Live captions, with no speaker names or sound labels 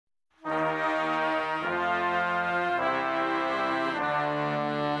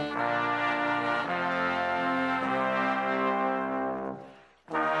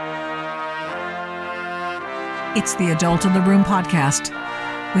It's the Adult in the Room podcast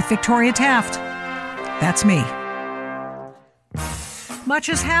with Victoria Taft. That's me. Much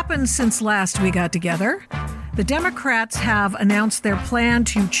has happened since last we got together. The Democrats have announced their plan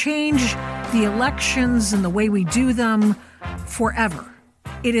to change the elections and the way we do them forever.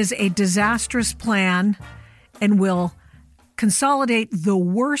 It is a disastrous plan and will consolidate the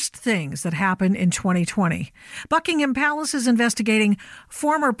worst things that happened in 2020. Buckingham Palace is investigating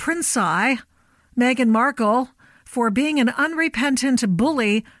former Princess Meghan Markle for being an unrepentant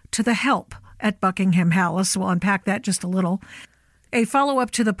bully to the help at Buckingham Palace. We'll unpack that just a little. A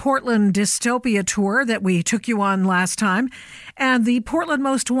follow-up to the Portland dystopia tour that we took you on last time, and the Portland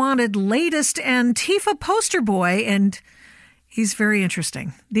Most Wanted latest Antifa poster boy, and he's very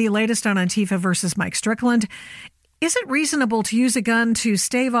interesting. The latest on Antifa versus Mike Strickland. Is it reasonable to use a gun to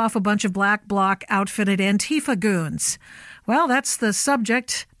stave off a bunch of black bloc outfitted Antifa goons? Well, that's the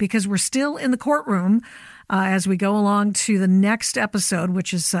subject because we're still in the courtroom as we go along to the next episode,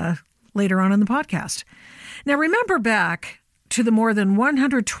 which is later on in the podcast. Now, remember back to the more than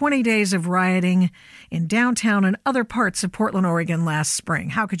 120 days of rioting in downtown and other parts of Portland, Oregon last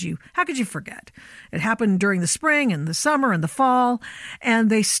spring. How could you forget? It happened during the spring and the summer and the fall, and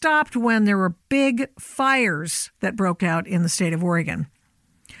they stopped when there were big fires that broke out in the state of Oregon.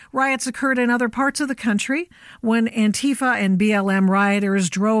 Riots occurred in other parts of the country when Antifa and BLM rioters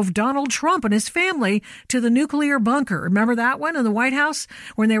drove Donald Trump and his family to the nuclear bunker. Remember that one in the White House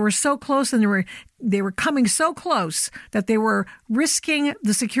when they were so close and they were coming so close that they were risking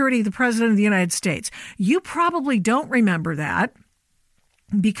the security of the president of the United States. You probably don't remember that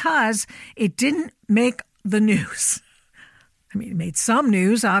because it didn't make the news. I mean, it made some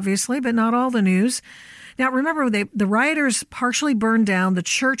news, obviously, but not all the news. Now, remember, the rioters partially burned down the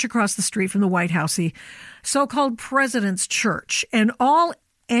church across the street from the White House, the so-called President's Church. And all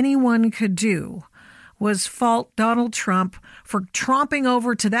anyone could do was fault Donald Trump for tromping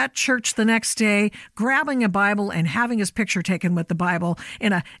over to that church the next day, grabbing a Bible and having his picture taken with the Bible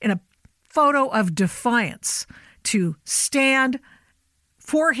in a photo of defiance to stand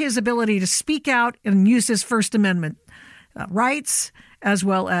for his ability to speak out and use his First Amendment rights, as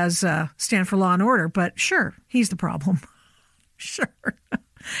well as stand for law and order. But sure, he's the problem. Sure.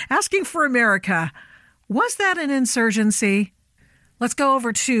 Asking for America, was that an insurgency? Let's go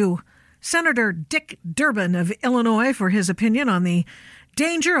over to Senator Dick Durbin of Illinois for his opinion on the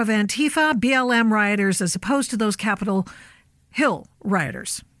danger of Antifa BLM rioters as opposed to those Capitol Hill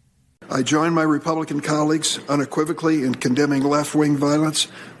rioters. I join my Republican colleagues unequivocally in condemning left-wing violence,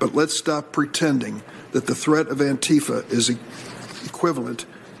 but let's stop pretending that the threat of Antifa is equivalent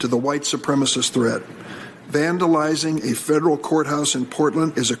to the white supremacist threat. Vandalizing a federal courthouse in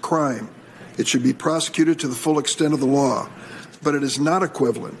Portland is a crime. It should be prosecuted to the full extent of the law, but it is not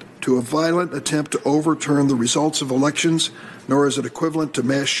equivalent to a violent attempt to overturn the results of elections, nor is it equivalent to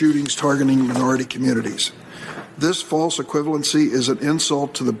mass shootings targeting minority communities. This false equivalency is an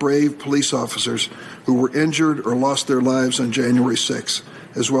insult to the brave police officers who were injured or lost their lives on January 6th,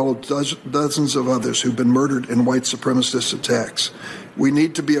 as well as dozens of others who've been murdered in white supremacist attacks. We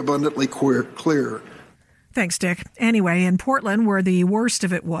need to be abundantly clear. Thanks, Dick. Anyway, in Portland, where the worst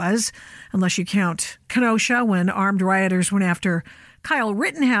of it was, unless you count Kenosha, when armed rioters went after Kyle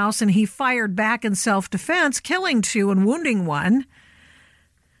Rittenhouse and he fired back in self-defense, killing 2 and wounding 1.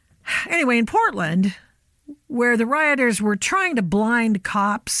 Anyway, in Portland, where the rioters were trying to blind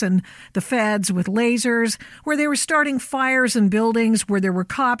cops and the feds with lasers, where they were starting fires in buildings where there were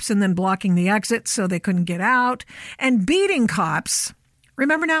cops and then blocking the exit so they couldn't get out, and beating cops.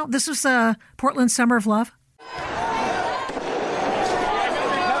 Remember now, this was Portland's Summer of Love?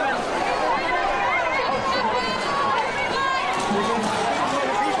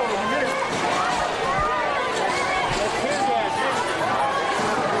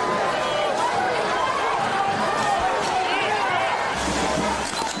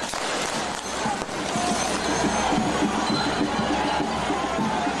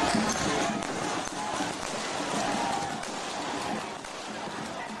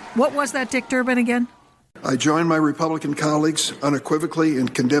 What was that, Dick Durbin, again? I join my Republican colleagues unequivocally in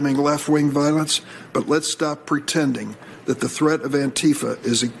condemning left-wing violence, but let's stop pretending that the threat of Antifa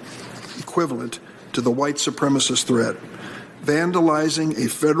is equivalent to the white supremacist threat. Vandalizing a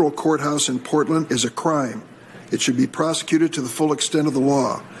federal courthouse in Portland is a crime. It should be prosecuted to the full extent of the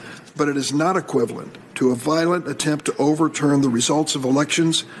law, but it is not equivalent to a violent attempt to overturn the results of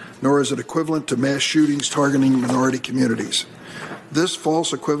elections, nor is it equivalent to mass shootings targeting minority communities. This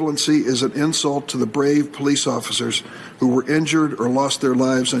false equivalency is an insult to the brave police officers who were injured or lost their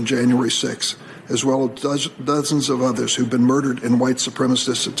lives on January 6, as well as dozens of others who've been murdered in white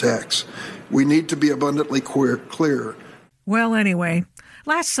supremacist attacks. We need to be abundantly clear. Well, anyway,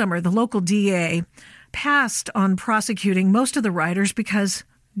 last summer, the local DA passed on prosecuting most of the rioters because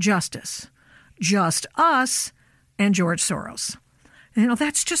justice. Just us and George Soros.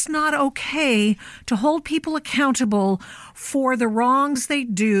 That's just not okay to hold people accountable for the wrongs they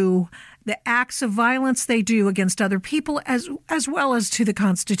do, the acts of violence they do against other people, as well as to the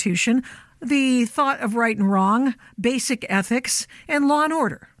Constitution, the thought of right and wrong, basic ethics, and law and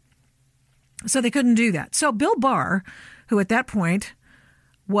order. So they couldn't do that. So Bill Barr, who at that point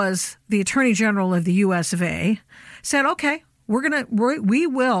was the Attorney General of the U.S. of A., said, okay, we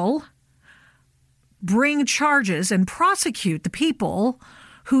will bring charges and prosecute the people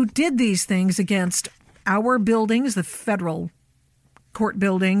who did these things against our buildings, the federal court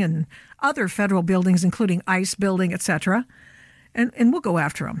building and other federal buildings, including ICE building, etc. And we'll go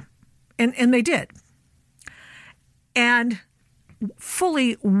after them. And they did. And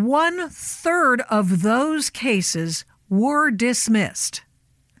fully 1/3 of those cases were dismissed.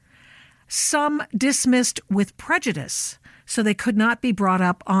 Some dismissed with prejudice, so they could not be brought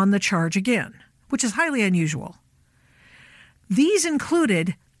up on the charge again, which is highly unusual. These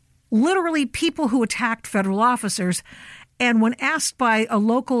included literally people who attacked federal officers. And when asked by a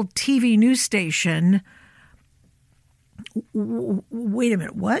local TV news station, wait a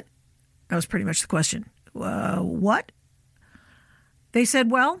minute, what? That was pretty much the question. What? They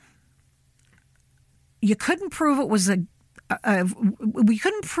said, well, you couldn't prove it was we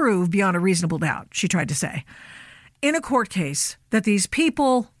couldn't prove beyond a reasonable doubt, she tried to say, in a court case that these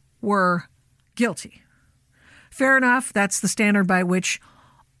people were guilty. Fair enough. That's the standard by which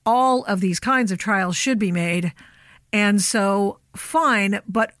all of these kinds of trials should be made. And so, fine.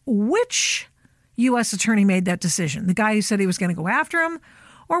 But which U.S. attorney made that decision? The guy who said he was going to go after him?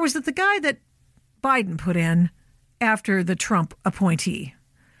 Or was it the guy that Biden put in after the Trump appointee?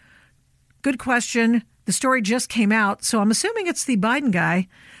 Good question. The story just came out, so I'm assuming it's the Biden guy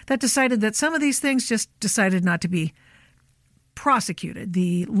that decided that some of these things just decided not to be prosecuted.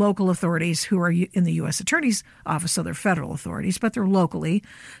 The local authorities who are in the U.S. Attorney's Office, so they're federal authorities, but they're locally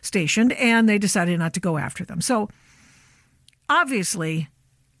stationed, and they decided not to go after them. So obviously,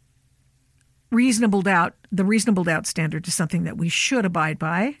 the reasonable doubt standard is something that we should abide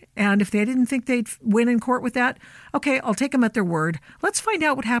by. And if they didn't think they'd win in court with that, okay, I'll take them at their word. Let's find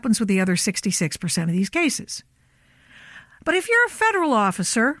out what happens with the other 66% of these cases. But if you're a federal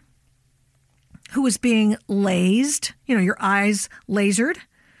officer who is being lased, your eyes lasered,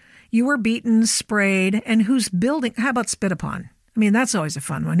 you were beaten, sprayed, and whose building, how about spit upon? I mean, that's always a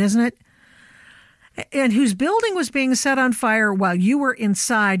fun one, isn't it? And whose building was being set on fire while you were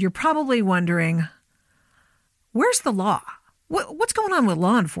inside, you're probably wondering, where's the law? What's going on with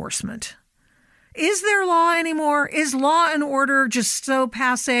law enforcement? Is there law anymore? Is law and order just so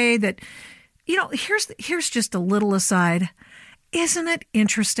passé that, here's just a little aside. Isn't it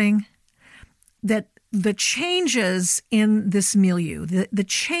interesting that the changes in this milieu, the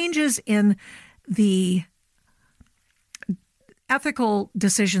changes in the ethical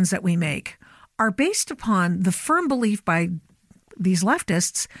decisions that we make are based upon the firm belief by these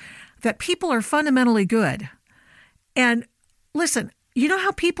leftists that people are fundamentally good. And listen, you know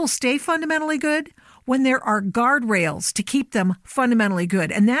how people stay fundamentally good? When there are guardrails to keep them fundamentally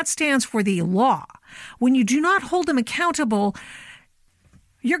good. And that stands for the law. When you do not hold them accountable,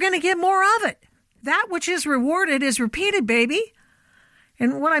 you're going to get more of it. That which is rewarded is repeated, baby.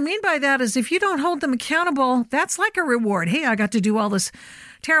 And what I mean by that is if you don't hold them accountable, that's like a reward. Hey, I got to do all this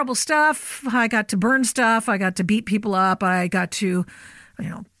terrible stuff. I got to burn stuff. I got to beat people up. I got to,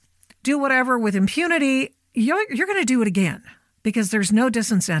 do whatever with impunity. You're going to do it again because there's no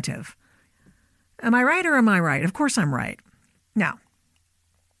disincentive. Am I right or am I right? Of course I'm right. Now,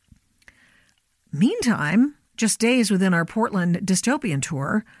 meantime, just days within our Portland dystopian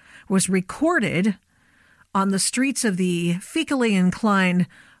tour was recorded on the streets of the fecally inclined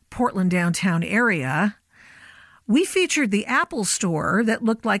Portland downtown area. We featured the Apple store that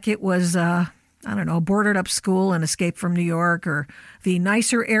looked like it was, a boarded up school and Escape from New York, or the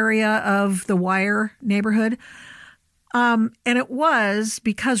nicer area of the Wire neighborhood. And it was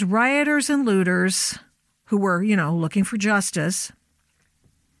because rioters and looters who were, looking for justice,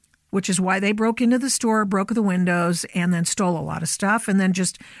 which is why they broke into the store, broke the windows, and then stole a lot of stuff, and then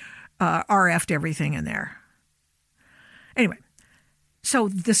just RF'd everything in there. Anyway, so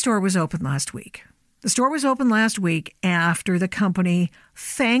the store was open last week. The store was open last week after the company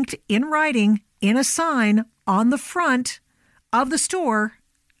thanked in writing, in a sign on the front of the store,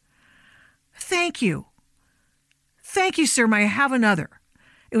 thank you. Thank you, sir. May I have another?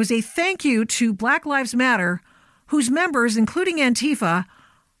 It was a thank you to Black Lives Matter, whose members, including Antifa,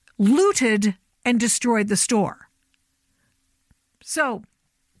 looted and destroyed the store. So,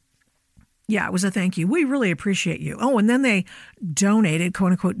 yeah, it was a thank you. We really appreciate you. Oh, and then they donated,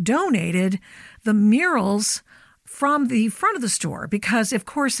 quote unquote, donated the murals from the front of the store because, of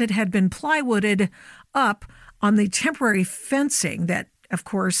course, it had been plywooded up on the temporary fencing that, of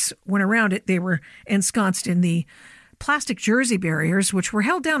course, went around it. They were ensconced in the plastic jersey barriers, which were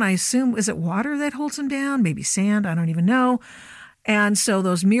held down. I assume, is it water that holds them down? Maybe sand. I don't even know. And so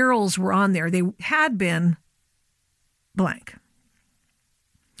those murals were on there. They had been blank.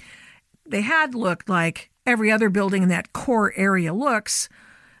 They had looked like every other building in that core area looks.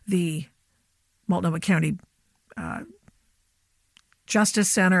 The Multnomah County Justice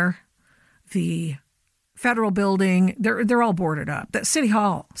Center, the Federal Building, they're all boarded up. The City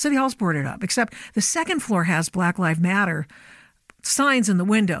Hall's boarded up, except the second floor has Black Lives Matter signs in the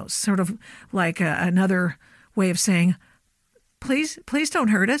windows, sort of like another way of saying, please don't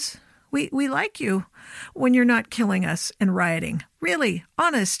hurt us. We like you when you're not killing us and rioting. Really,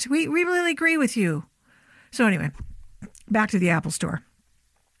 honest, we really agree with you. So anyway, back to the Apple Store.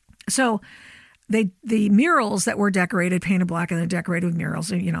 So the murals that were decorated, painted black and then decorated with murals,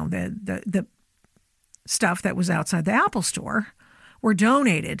 you know, the stuff that was outside the Apple Store were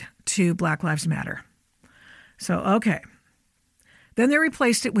donated to Black Lives Matter. So, okay. Then they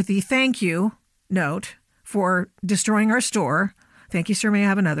replaced it with the thank you note for destroying our store. Thank you, sir. May I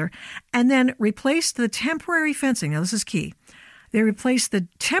have another? And then replaced the temporary fencing. Now, this is key. They replaced the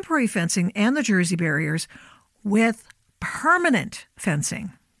temporary fencing and the jersey barriers with permanent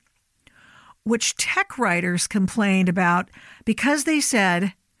fencing, which tech writers complained about because they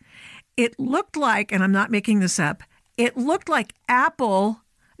said it looked like, and I'm not making this up, it looked like Apple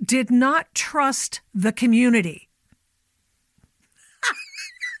did not trust the community.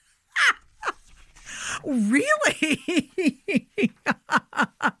 Really?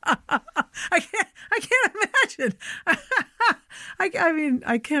 I can't imagine. I mean,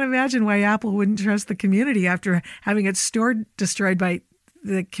 I can't imagine why Apple wouldn't trust the community after having its store destroyed by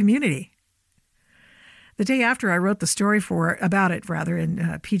the community. The day after I wrote the story about it in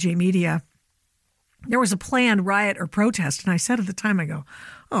PJ Media, there was a planned riot or protest. And I said at the time, I go,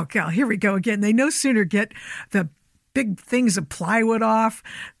 oh, God, here we go again. They no sooner get the big things of plywood off,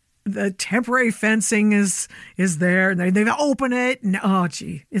 the temporary fencing is there, and they open it. And, oh,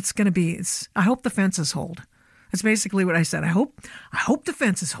 gee, it's going to be, I hope the fences hold. That's basically what I said. I hope the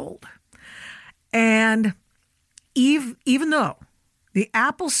fences hold. And even though the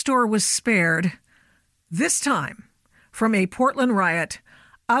Apple Store was spared this time from a Portland riot,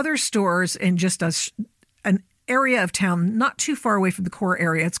 other stores in just an area of town not too far away from the core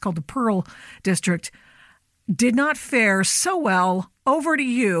area, it's called the Pearl District, did not fare so well. Over to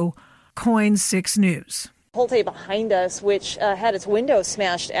you, KOIN 6 News. Holte behind us, which had its window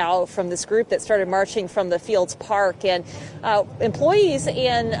smashed out from this group that started marching from the Fields Park. And employees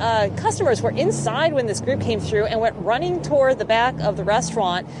and customers were inside when this group came through and went running toward the back of the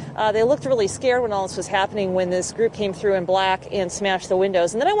restaurant. They looked really scared when all this was happening when this group came through in black and smashed the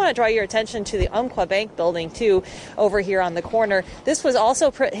windows. And then I want to draw your attention to the Umpqua Bank building, too, over here on the corner. This was also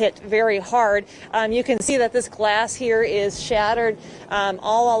hit very hard. You can see that this glass here is shattered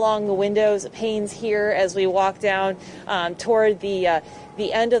all along the windows, panes here as we walk down toward the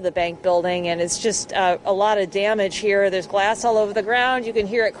end of the bank building, and it's just a lot of damage here. There's glass all over the ground. You can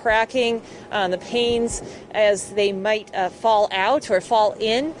hear it cracking on the panes as they might fall out or fall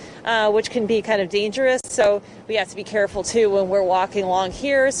in, which can be kind of dangerous. So we have to be careful, too, when we're walking along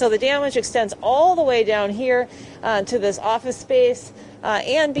here. So the damage extends all the way down here to this office space.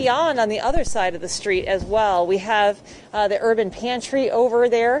 And beyond on the other side of the street as well. We have the Urban Pantry over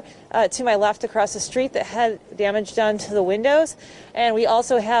there to my left across the street that had damage done to the windows. And we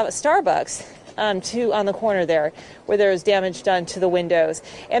also have a Starbucks on the corner there where there was damage done to the windows.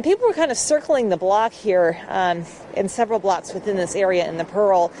 And people were kind of circling the block here in several blocks within this area in the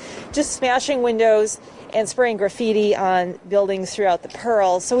Pearl, just smashing windows and spraying graffiti on buildings throughout the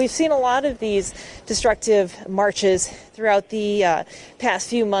Pearl. So we've seen a lot of these destructive marches throughout the past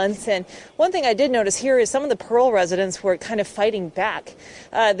few months. And one thing I did notice here is some of the Pearl residents were kind of fighting back.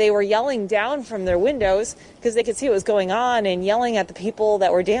 They were yelling down from their windows because they could see what was going on and yelling at the people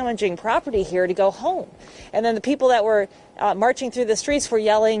that were damaging property here to go home. And then the people that that were marching through the streets were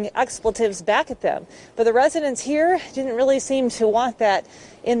yelling expletives back at them. But the residents here didn't really seem to want that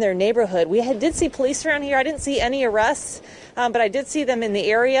in their neighborhood. We did see police around here. I didn't see any arrests, but I did see them in the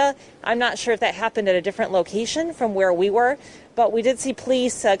area. I'm not sure if that happened at a different location from where we were, but we did see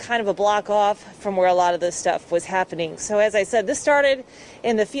police kind of a block off from where a lot of this stuff was happening. So as I said, this started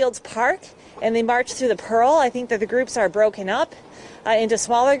in the Fields Park, and they marched through the Pearl. I think that the groups are broken up into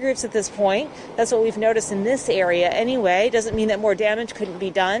smaller groups at this point. That's what we've noticed in this area anyway. Doesn't mean that more damage couldn't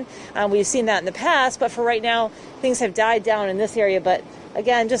be done. We've seen that in the past, but for right now, things have died down in this area. But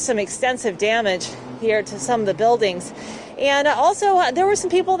again, just some extensive damage here to some of the buildings. And also, there were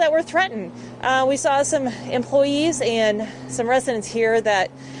some people that were threatened. We saw some employees and some residents here that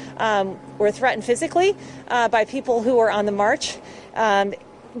were threatened physically by people who were on the march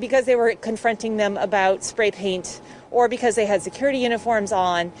because they were confronting them about spray paint, or because they had security uniforms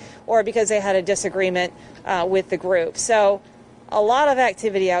on, or because they had a disagreement with the group. So a lot of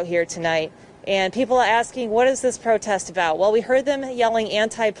activity out here tonight. And people are asking, what is this protest about? Well, we heard them yelling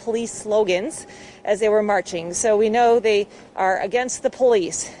anti-police slogans as they were marching. So we know they are against the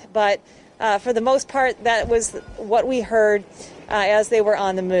police. But for the most part, that was what we heard as they were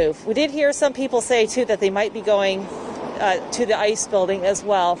on the move. We did hear some people say, too, that they might be going to the ICE building as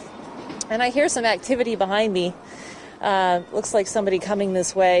well. And I hear some activity behind me. Looks like somebody coming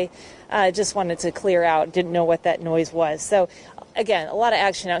this way. Just wanted to clear out. Didn't know what that noise was. So, again, a lot of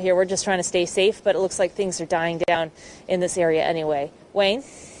action out here. We're just trying to stay safe, but it looks like things are dying down in this area anyway. Wayne?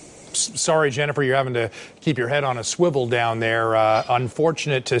 Sorry, Jennifer, you're having to keep your head on a swivel down there.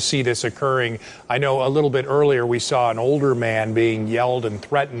 Unfortunate to see this occurring. I know a little bit earlier we saw an older man being yelled and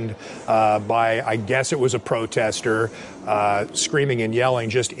threatened by, I guess it was a protester, screaming and yelling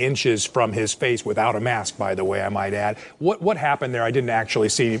just inches from his face without a mask, by the way, I might add. What happened there? I didn't actually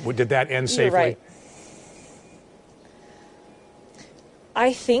see. Did that end safely? You're right.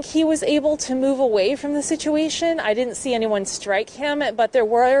 I think he was able to move away from the situation. I didn't see anyone strike him, but there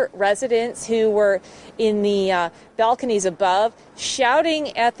were residents who were in the balconies above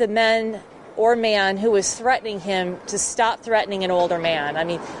shouting at the men or man who was threatening him to stop threatening an older man. I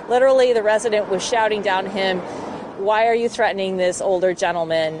mean, literally the resident was shouting down at him, "Why are you threatening this older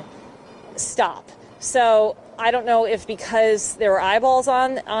gentleman? Stop." So I don't know if because there were eyeballs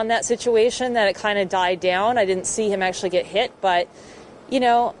on that situation that it kind of died down. I didn't see him actually get hit, but you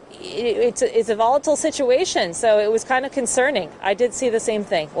know, it's a volatile situation, so it was kind of concerning. I did see the same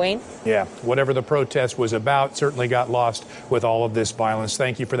thing. Wayne? Yeah, whatever the protest was about certainly got lost with all of this violence.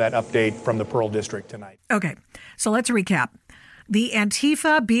 Thank you for that update from the Pearl District tonight. Okay, so let's recap. The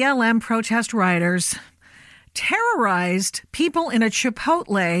Antifa BLM protest rioters terrorized people in a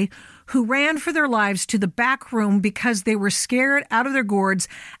Chipotle who ran for their lives to the back room because they were scared out of their gourds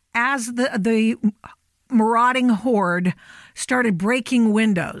as the marauding horde started breaking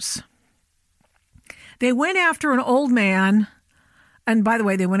windows. They went after an old man, and by the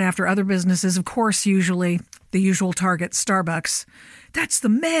way, they went after other businesses, of course, usually the usual target, Starbucks. That's the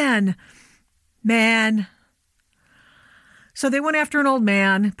man. So they went after an old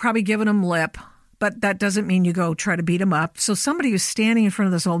man, probably giving him lip, but that doesn't mean you go try to beat him up. So somebody was standing in front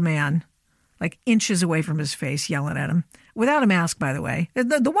of this old man, like inches away from his face, yelling at him, without a mask, by the way.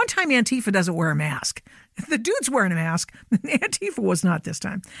 The one time Antifa doesn't wear a mask. The dude's wearing a mask. Antifa was not this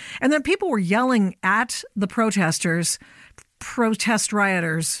time. And then people were yelling at the protest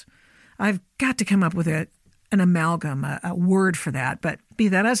rioters. I've got to come up with an amalgam, a word for that. But be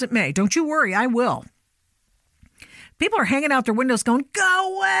that as it may, don't you worry, I will. People are hanging out their windows going,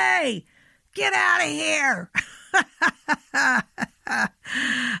 "Go away! Get out of here!"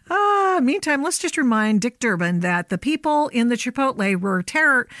 Meantime, let's just remind Dick Durbin that the people in the Chipotle were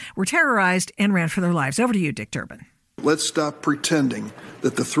terrorized and ran for their lives. Over to you, Dick Durbin. Let's stop pretending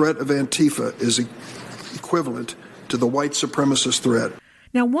that the threat of Antifa is equivalent to the white supremacist threat.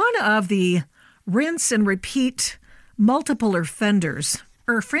 Now, one of the rinse and repeat multiple offenders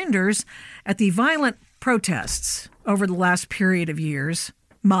at the violent protests over the last period of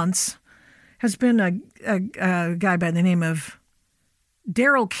months, has been a guy by the name of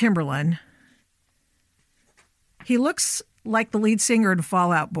Daryl Kimberlin. He looks like the lead singer in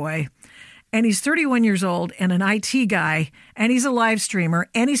Fall Out Boy, and he's 31 years old and an IT guy, and he's a live streamer,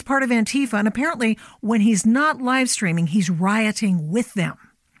 and he's part of Antifa, and apparently when he's not live streaming, he's rioting with them.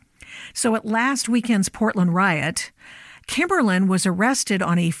 So at last weekend's Portland riot, Kimberlin was arrested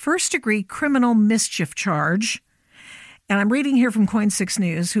on a first-degree criminal mischief charge. And I'm reading here from Coin 6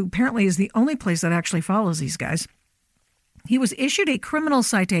 News, who apparently is the only place that actually follows these guys. He was issued a criminal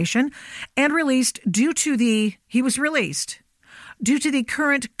citation and released due to due to the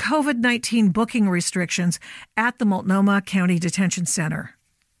current COVID-19 booking restrictions at the Multnomah County Detention Center.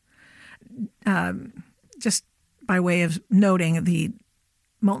 Just by way of noting, the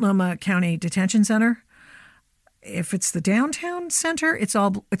Multnomah County Detention Center, if it's the downtown center, it's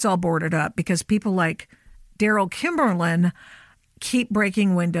all boarded up because people like Daryl Kimberlin keep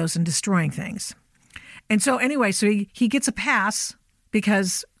breaking windows and destroying things. And so anyway, so he gets a pass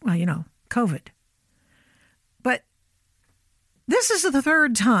because, well, COVID. But this is the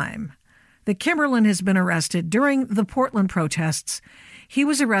third time that Kimberlin has been arrested during the Portland protests. He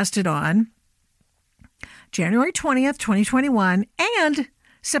was arrested on January 20th, 2021 and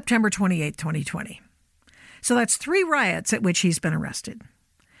September 28th, 2020. So that's 3 riots at which he's been arrested.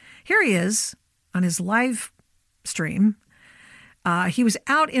 Here he is on his live stream. He was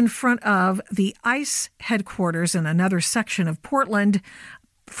out in front of the ICE headquarters in another section of Portland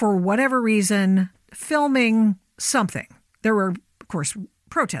for whatever reason, filming something. There were, of course,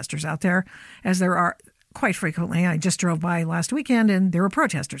 protesters out there, as there are quite frequently. I just drove by last weekend and there were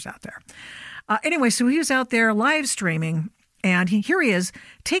protesters out there. Anyway, so he was out there live streaming, and here he is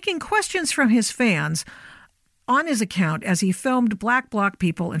taking questions from his fans on his account as he filmed black bloc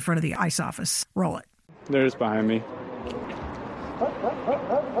people in front of the ICE office. Roll it. They're just behind me.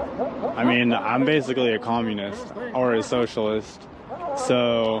 I mean, I'm basically a communist or a socialist.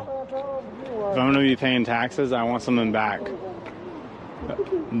 So if I'm going to be paying taxes, I want something back.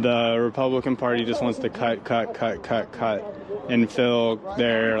 The Republican Party just wants to cut, and fill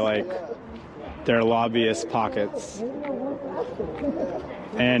their lobbyist pockets.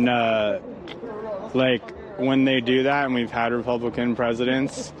 And when they do that, and we've had Republican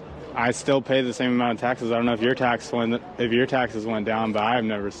presidents, I still pay the same amount of taxes. I don't know if your taxes went down, but I've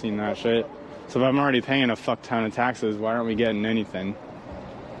never seen that shit. So if I'm already paying a fuck ton of taxes, why aren't we getting anything?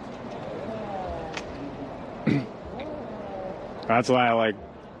 That's why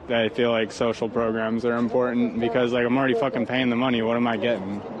I feel like social programs are important, because I'm already fucking paying the money. What am I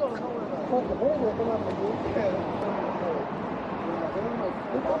getting?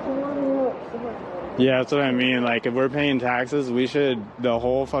 Yeah, that's what I mean. If we're paying taxes, the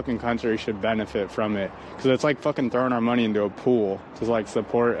whole fucking country should benefit from it. Because it's like fucking throwing our money into a pool to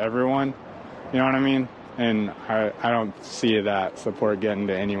support everyone. You know what I mean? And I don't see that support getting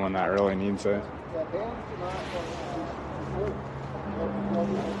to anyone that really needs it.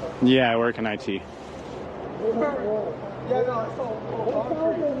 Yeah, I work in IT.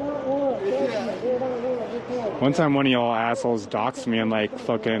 One time one of y'all assholes doxed me and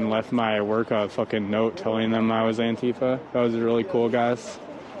fucking left my work a fucking note telling them I was Antifa. That was really cool, guys.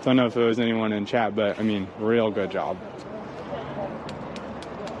 Don't know if it was anyone in chat, but I mean, real good job.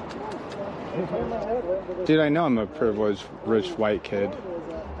 Dude, I know I'm a privileged, rich, white kid.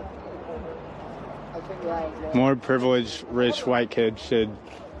 More privileged, rich, white kid should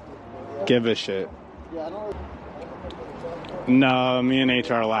give a shit. No, me and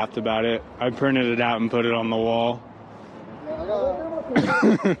HR laughed about it. I printed it out and put it on the wall.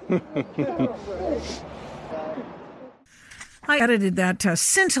 I edited that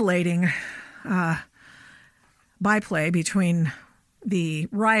scintillating byplay between the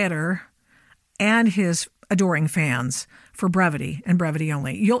rioter and his adoring fans for brevity and brevity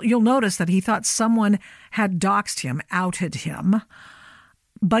only. You'll notice that he thought someone had doxed him, outed him,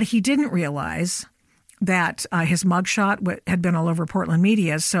 but he didn't realize that his mugshot had been all over Portland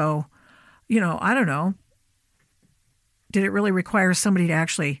media. So, I don't know. Did it really require somebody to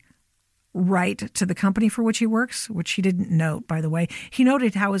actually write to the company for which he works, which he didn't note, by the way? He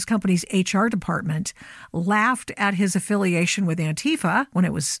noted how his company's HR department laughed at his affiliation with Antifa when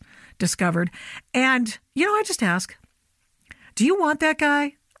it was discovered. And, I just ask, do you want that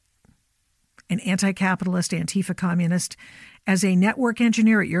guy, an anti-capitalist, Antifa communist, as a network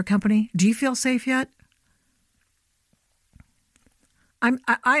engineer at your company? Do you feel safe yet?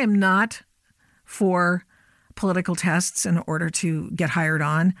 I am not for political tests in order to get hired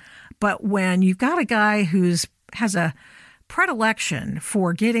on, but when you've got a guy has a predilection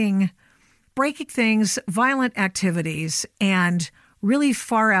for breaking things, violent activities, and really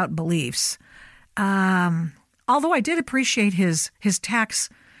far out beliefs, although I did appreciate his tax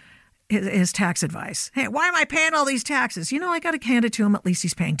advice. Hey, why am I paying all these taxes? I got to hand it to him. At least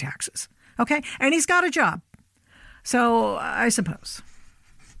he's paying taxes. Okay. And he's got a job. So I suppose.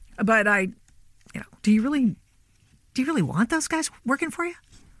 But do you really want those guys working for you?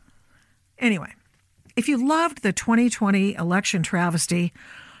 Anyway, if you loved the 2020 election travesty,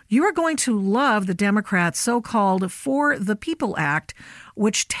 you are going to love the Democrats' so-called For the People Act,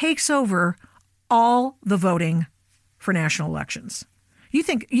 which takes over all the voting for national elections. You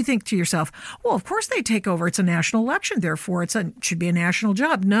think to yourself, well, of course they take over. It's a national election, therefore it should be a national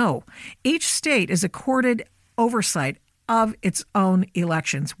job. No, each state is accorded oversight of its own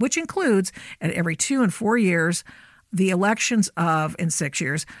elections, which includes at every 2 and 4 years, the elections of, in 6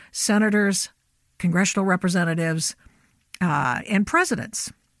 years, senators, congressional representatives, and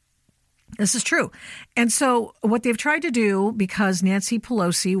presidents. This is true. And so what they've tried to do, because Nancy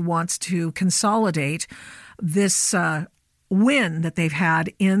Pelosi wants to consolidate this win that they've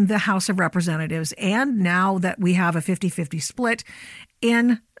had in the House of Representatives, and now that we have a 50-50 split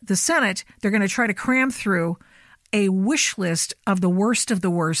in the Senate, they're going to try to cram through a wish list of the worst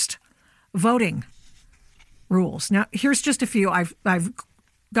voting rules. Now, here's just a few. I've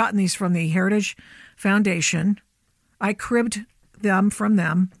gotten these from the Heritage Foundation. I cribbed them from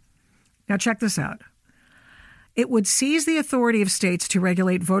them. Now, check this out. It would seize the authority of states to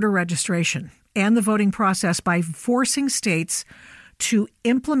regulate voter registration and the voting process by forcing states to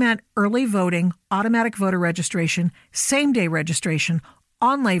implement early voting, automatic voter registration, same-day registration,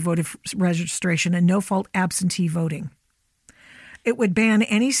 online voter registration, and no-fault absentee voting. It would ban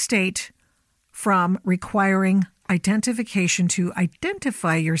any state from requiring identification to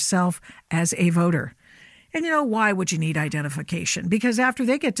identify yourself as a voter. And why would you need identification? Because after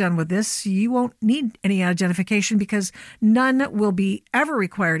they get done with this, you won't need any identification because none will be ever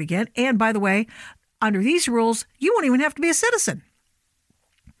required again. And by the way, under these rules, you won't even have to be a citizen.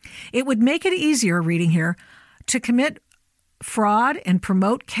 It would make it easier, reading here, to commit fraud and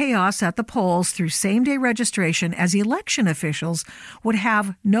promote chaos at the polls through same-day registration, as election officials would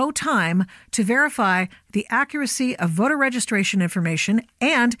have no time to verify the accuracy of voter registration information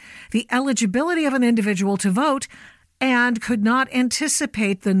and the eligibility of an individual to vote, and could not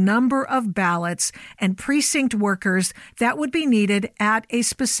anticipate the number of ballots and precinct workers that would be needed at a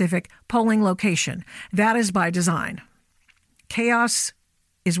specific polling location. That is by design. Chaos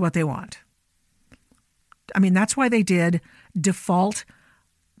is what they want. I mean, that's why they did default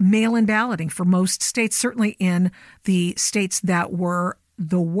mail-in balloting for most states, certainly in the states that were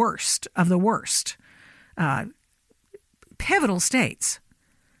the worst of the worst, pivotal states.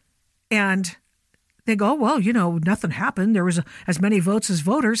 And they go, well, nothing happened. There was as many votes as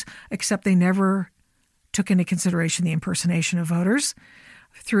voters, except they never took into consideration the impersonation of voters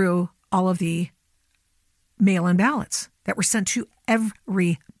through all of the mail-in ballots that were sent to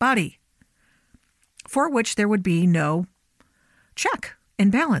everybody, for which there would be no check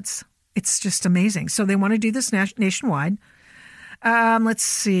and balance. It's just amazing. So they want to do this nationwide. Let's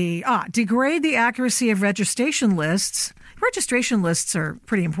see. Degrade the accuracy of registration lists. Registration lists are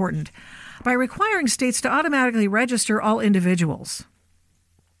pretty important by requiring states to automatically register all individuals.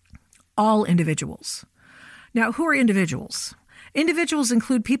 All individuals. Now, who are individuals? Individuals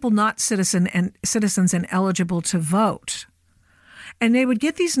include people not citizens and eligible to vote. And they would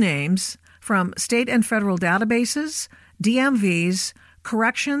get these names from state and federal databases, DMVs,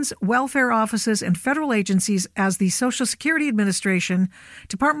 corrections, welfare offices, and federal agencies as the Social Security Administration,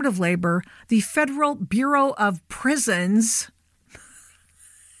 Department of Labor, the Federal Bureau of Prisons.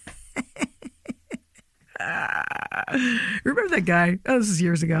 Remember that guy? Oh, this is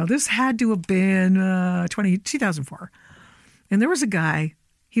years ago. This had to have been 2004. And there was a guy,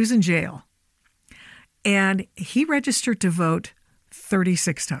 he was in jail, and he registered to vote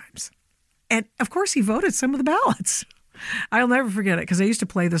 36 times. And, of course, he voted some of the ballots. I'll never forget it because I used to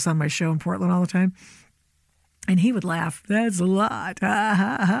play this on my show in Portland all the time. And he would laugh. That's a lot.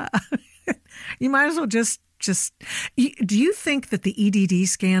 You might as well just. Do you think that the EDD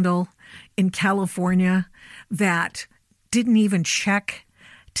scandal in California that didn't even check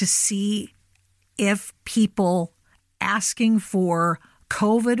to see if people asking for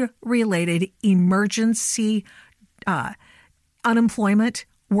COVID-related emergency unemployment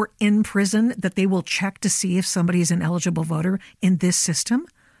were in prison, that they will check to see if somebody is an eligible voter in this system?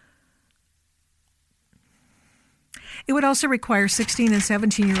 It would also require 16 and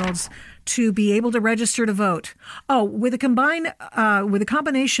 17-year-olds to be able to register to vote. Oh, with a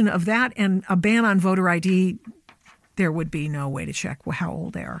combination of that and a ban on voter ID, there would be no way to check how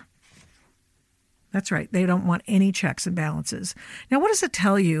old they are. That's right. They don't want any checks and balances. Now, what does it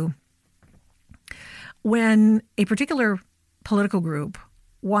tell you when a particular political group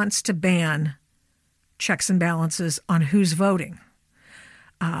wants to ban checks and balances on who's voting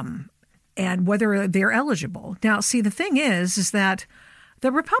and whether they're eligible? Now, see, the thing is that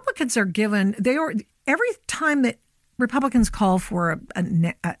the Republicans are given, every time that Republicans call for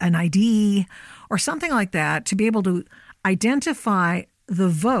an ID or something like that to be able to identify the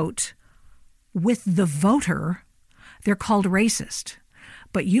vote with the voter, they're called racist.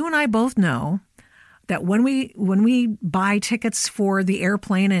 But you and I both know that when we buy tickets for the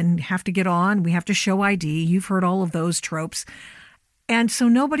airplane and have to get on, we have to show ID. You've heard all of those tropes. And so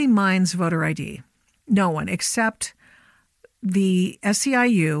nobody minds voter ID. No one, except the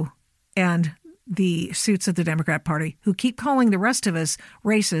SEIU and the suits of the Democrat Party, who keep calling the rest of us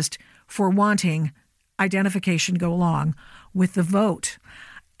racist for wanting identification go along with the vote.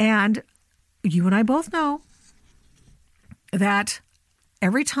 And you and I both know that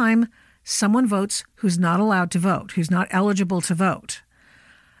every time someone votes who's not allowed to vote, who's not eligible to vote,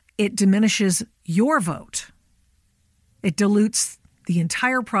 it diminishes your vote. It dilutes the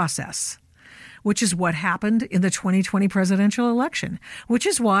entire process, which is what happened in the 2020 presidential election, which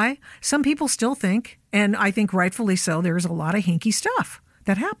is why some people still think, and I think rightfully so, there's a lot of hinky stuff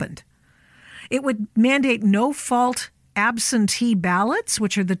that happened. It would mandate no-fault absentee ballots,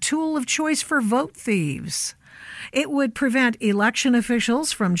 which are the tool of choice for vote thieves. It would prevent election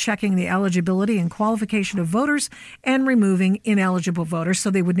officials from checking the eligibility and qualification of voters and removing ineligible voters, so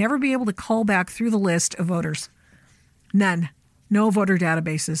they would never be able to call back through the list of voters. None. No voter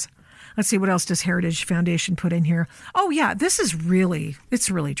databases. Let's see, what else does Heritage Foundation put in here? Oh, yeah, it's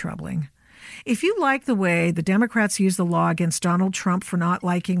really troubling. If you like the way the Democrats used the law against Donald Trump for not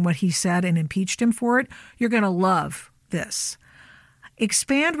liking what he said and impeached him for it, you're going to love this.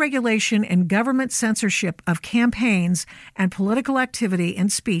 Expand regulation and government censorship of campaigns and political activity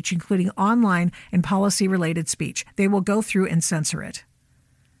and speech, including online and policy-related speech. They will go through and censor it.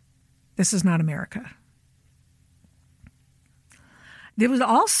 This is not America. There was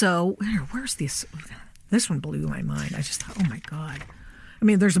also, where's this? This one blew my mind. I just thought, oh my God. I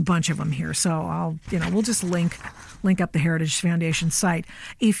mean, there's a bunch of them here, so we'll just link up the Heritage Foundation site.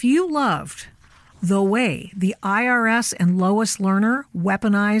 If you loved the way the IRS and Lois Lerner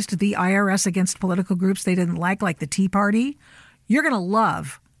weaponized the IRS against political groups they didn't like the Tea Party, you're going to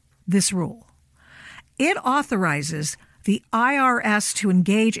love this rule. It authorizes the IRS to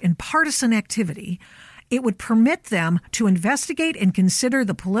engage in partisan activity. It would permit them to investigate and consider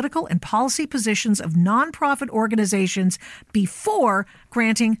the political and policy positions of nonprofit organizations before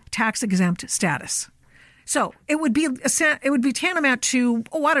granting tax-exempt status. So it would be tantamount to,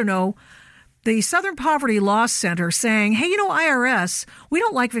 the Southern Poverty Law Center saying, hey, IRS, we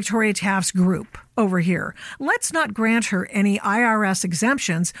don't like Victoria Taft's group over here. Let's not grant her any IRS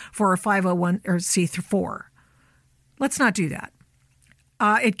exemptions for her 501 or C4. Let's not do that.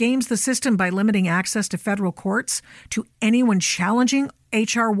 It games the system by limiting access to federal courts to anyone challenging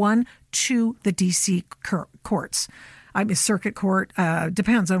H.R. 1 to the D.C. courts. Circuit court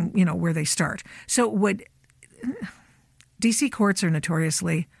depends on where they start. So D.C. courts are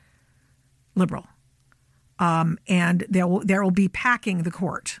notoriously liberal, and there will be packing the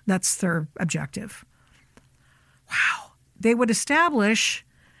court. That's their objective. Wow, they would establish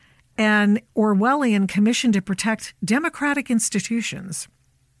an Orwellian commission to protect democratic institutions.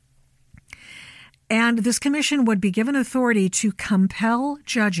 And this commission would be given authority to compel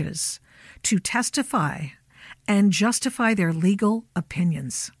judges to testify and justify their legal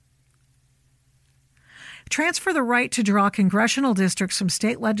opinions. Transfer the right to draw congressional districts from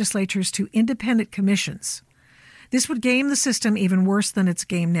state legislatures to independent commissions. This would game the system even worse than it's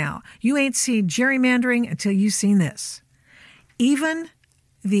game now. You ain't seen gerrymandering until you've seen this. Even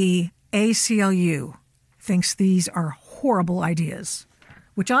the ACLU thinks these are horrible ideas,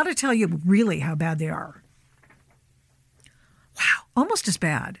 which ought to tell you really how bad they are. Wow, almost as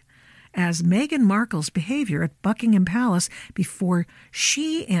bad as Meghan Markle's behavior at Buckingham Palace before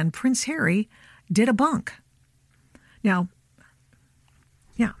she and Prince Harry did a bunk. Now,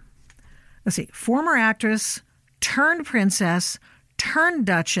 let's see, former actress turned princess, turned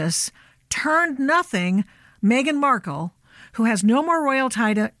duchess, turned nothing, Meghan Markle, who has no more royal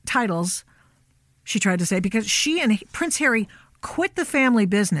titles, she tried to say, because she and Prince Harry quit the family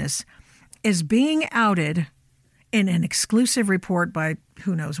business, is being outed in an exclusive report by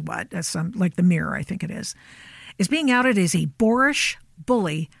who knows what, like the Mirror, I think it is being outed as a boorish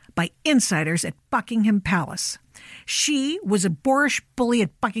bully by insiders at Buckingham Palace. She was a boorish bully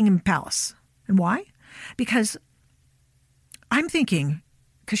at Buckingham Palace. And why? Because I'm thinking,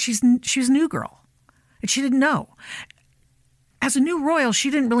 because she was a new girl and she didn't know. As a new royal, she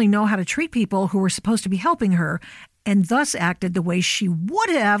didn't really know how to treat people who were supposed to be helping her, and thus acted the way she would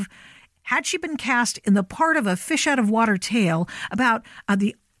have had she been cast in the part of a fish-out-of-water tale about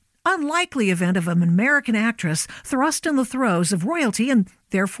the unlikely event of an American actress thrust in the throes of royalty, and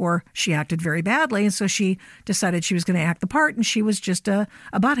therefore she acted very badly, and so she decided she was going to act the part, and she was just a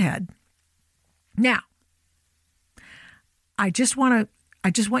butthead. Now, I just want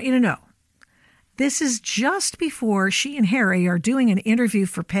you to know This is just before she and Harry are doing an interview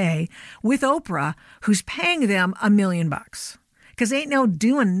for pay with Oprah, who's paying them $1 million. Because ain't no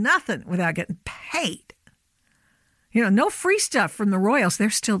doing nothing without getting paid. You know, no free stuff from the royals.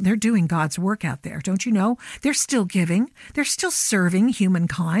 They're doing God's work out there. Don't you know? They're still giving. They're still serving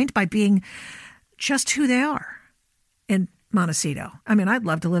humankind by being just who they are in Montecito. I mean, I'd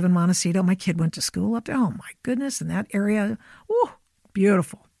love to live in Montecito. My kid went to school up there. Oh, my goodness. In that area. Ooh,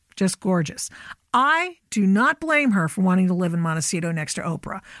 beautiful. Just gorgeous. I do not blame her for wanting to live in Montecito next to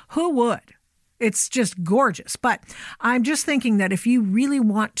Oprah. Who would? It's just gorgeous. But I'm just thinking that if you really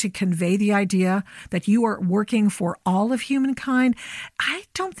want to convey the idea that you are working for all of humankind, I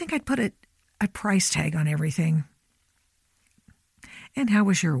don't think I'd put a price tag on everything. And how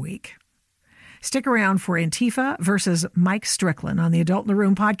was your week? Stick around for Antifa versus Mike Strickland on the Adult in the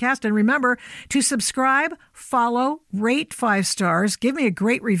Room podcast. And remember to subscribe, follow, rate 5 stars, give me a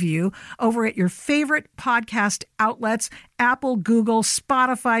great review over at your favorite podcast outlets, Apple, Google,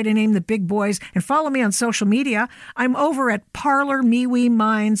 Spotify, to name the big boys. And follow me on social media. I'm over at Parler, MeWe,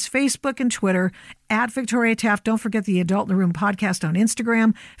 Minds, Facebook, and Twitter, at Victoria Taft. Don't forget the Adult in the Room podcast on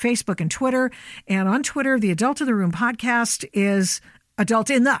Instagram, Facebook, and Twitter. And on Twitter, the Adult in the Room podcast is Adult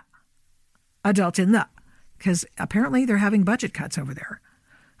in the, because apparently they're having budget cuts over there.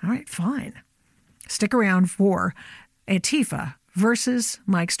 All right, fine. Stick around for Antifa versus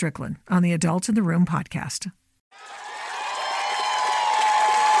Mike Strickland on the Adult in the Room podcast.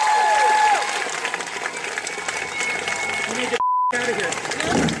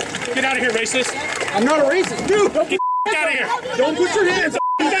 Get out of here, racist. I'm not a racist. Dude, Get out of here. don't put your hands on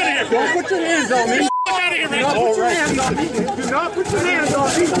me. Get out of here. Don't put your hands on me. Get out of here, Do not racist. put your hands on me. Do not put your hands on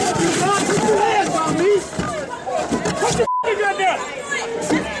me. Do not put your hands on me. Put your gun down.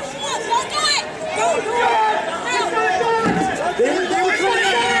 They were coming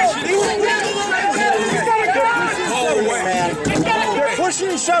at me. They're pushing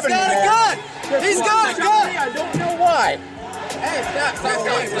and shoving me, man. He's got a gun. I don't know why. Hey, stop.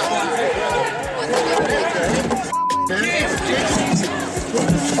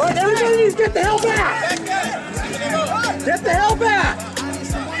 All right, everybody needs to get the hell back. Get the hell back.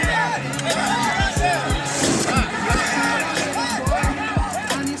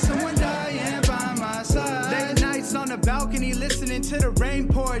 Balcony listening to the rain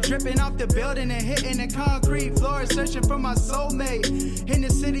pour, dripping off the building and hitting the concrete floor, searching for my soulmate in the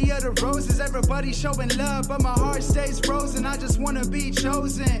city of the roses. Everybody showing love, but my heart stays frozen. I just want to be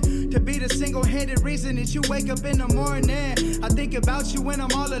chosen to be the single-handed reason that you wake up in the morning. I think about you when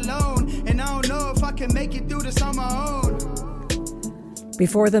I'm all alone, and I don't know if I can make it through this on my own.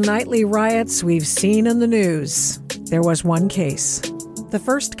 Before the nightly riots we've seen in the news, there was one case. The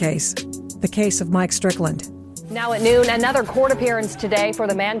first case, the case of Mike Strickland. Now at noon, another court appearance today for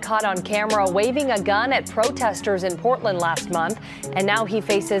the man caught on camera waving a gun at protesters in Portland last month. And now he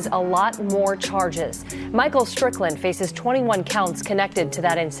faces a lot more charges. Michael Strickland faces 21 counts connected to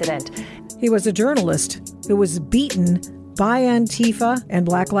that incident. He was a journalist who was beaten by Antifa and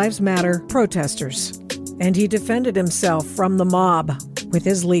Black Lives Matter protesters. And he defended himself from the mob with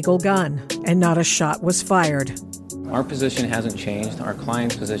his legal gun, and not a shot was fired. Our position hasn't changed. Our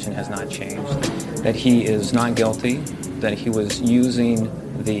client's position has not changed. That he is not guilty, that he was using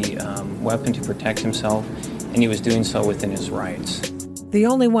the weapon to protect himself, and he was doing so within his rights. The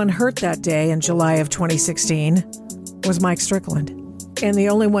only one hurt that day in July of 2016 was Mike Strickland. And the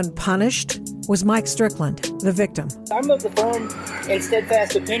only one punished was Mike Strickland, the victim. I'm of the firm and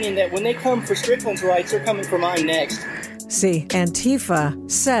steadfast opinion that when they come for Strickland's rights, they're coming for mine next. See, Antifa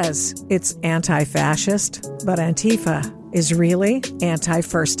says it's anti-fascist, but Antifa is really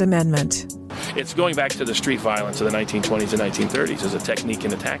anti-First Amendment. It's going back to the street violence of the 1920s and 1930s as a technique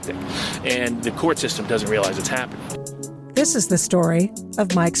and a tactic. And the court system doesn't realize it's happening. This is the story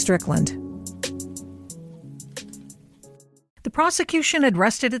of Mike Strickland. The prosecution had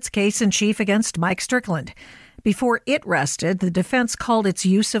rested its case in chief against Mike Strickland. Before it rested, the defense called its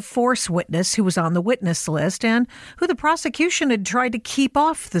use of force witness who was on the witness list and who the prosecution had tried to keep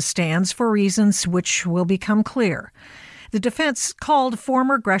off the stands for reasons which will become clear. The defense called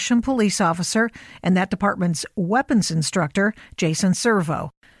former Gresham police officer and that department's weapons instructor, Jason Servo,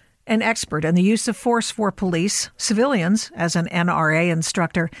 an expert in the use of force for police, civilians, as an NRA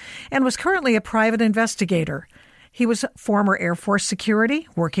instructor, and was currently a private investigator. He was former Air Force security,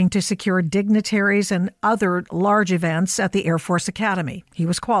 working to secure dignitaries and other large events at the Air Force Academy. He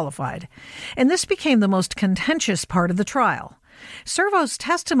was qualified. And this became the most contentious part of the trial. Servo's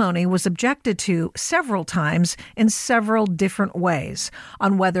testimony was objected to several times in several different ways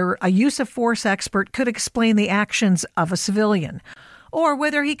on whether a use of force expert could explain the actions of a civilian, or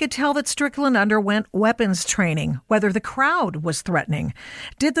whether he could tell that Strickland underwent weapons training, whether the crowd was threatening.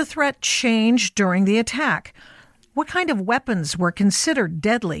 Did the threat change during the attack? What kind of weapons were considered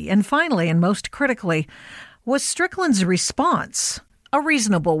deadly? And finally, and most critically, was Strickland's response a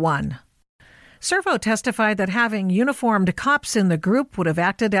reasonable one? Servo testified that having uniformed cops in the group would have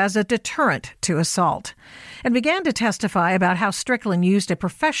acted as a deterrent to assault, and began to testify about how Strickland used a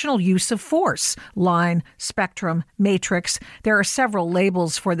professional use of force, line, spectrum, matrix. There are several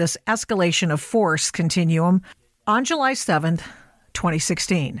labels for this escalation of force continuum. On July 7th,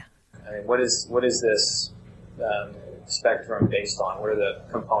 2016. I mean, what is this spectrum based on? What are the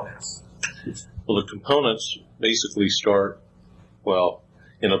components? Well, the components basically start,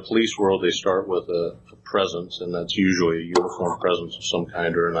 in a police world, they start with a presence, and that's usually a uniform presence of some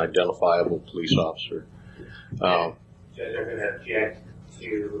kind or an identifiable police officer. Judge, I'm going to object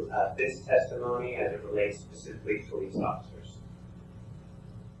to this testimony as it relates specifically to police officers.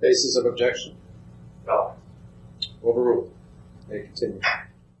 Basis of objection? No. Overruled. May continue.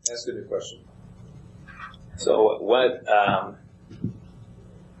 Ask a new question. So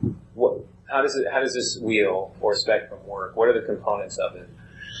how does this wheel or spectrum work? What are the components of it?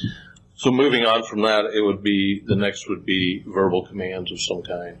 So moving on from that, the next would be verbal commands of some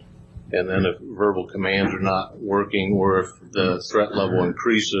kind. And then if verbal commands are not working, or if the threat level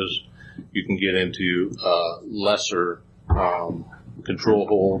increases, you can get into lesser control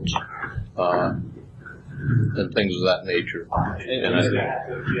holds and things of that nature. And I have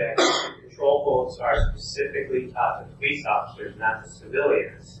to object. Control holds are specifically taught to police officers, not to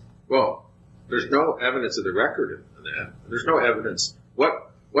civilians. Well, there's no evidence of the record in that. There's no evidence. What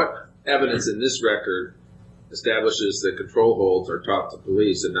evidence in this record establishes that control holds are taught to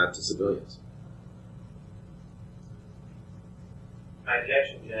police and not to civilians? My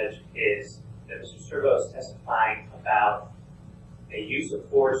objection, Judge, is that Mr. Servo is testifying about a use of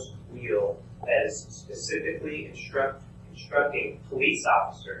force wheel that is specifically instructing police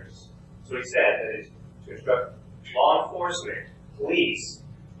officers. So he said that it's to instruct law enforcement, police,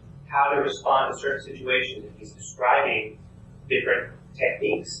 how to respond to certain situations. And he's describing different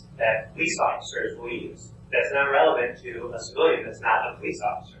techniques that police officers will use. That's not relevant to a civilian that's not a police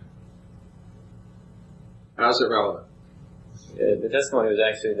officer. How is it relevant? The testimony was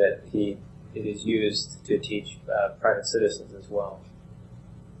actually that it is used to teach private citizens as well.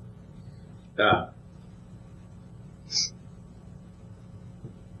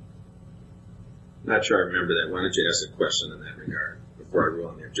 Not sure I remember that. Why don't you ask a question in that regard before I rule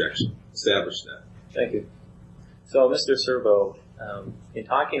on the objection? Establish that. Thank you. So, Mr. Servo, in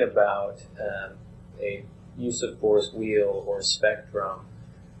talking about a use of force wheel or spectrum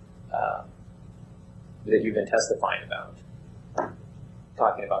that you've been testifying about,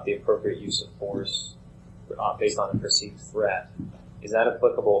 talking about the appropriate use of force based on a perceived threat, is that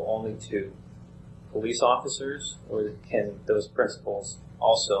applicable only to police officers, or can those principles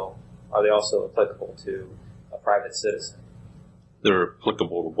are they also applicable to a private citizen? They're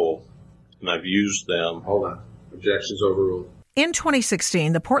applicable to both, and I've used them. Hold on. Objections overruled. In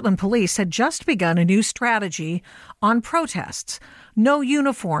 2016, the Portland police had just begun a new strategy on protests. No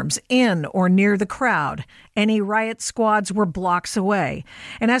uniforms in or near the crowd. Any riot squads were blocks away.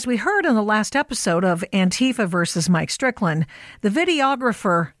 And as we heard in the last episode of Antifa versus Mike Strickland, the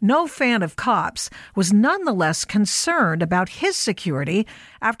videographer, no fan of cops, was nonetheless concerned about his security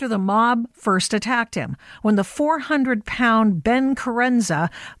after the mob first attacked him, when the 400-pound Ben Carenza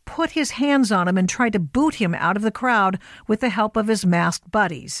put his hands on him and tried to boot him out of the crowd with the help of his masked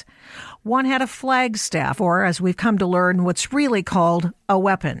buddies. One had a flagstaff, or as we've come to learn, what's really called a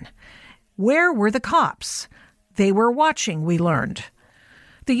weapon. Where were the cops? They were watching, we learned.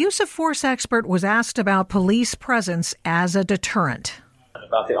 The use of force expert was asked about police presence as a deterrent.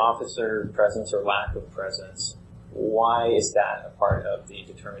 About the officer presence or lack of presence, why is that a part of the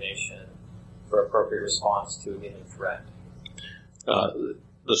determination for appropriate response to a given threat? The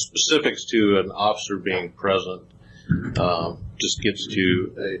specifics to an officer being present just gets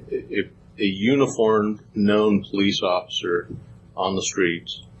to a uniformed, known police officer on the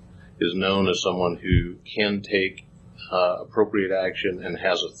streets is known as someone who can take appropriate action and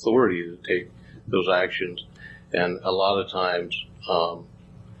has authority to take those actions. And a lot of times,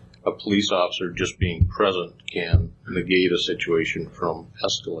 a police officer just being present can negate a situation from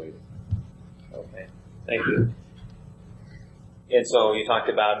escalating. Okay, thank you. And so you talked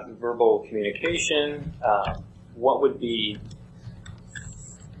about verbal communication. What would be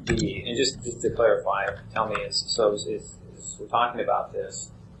and just to clarify, tell me, as we're talking about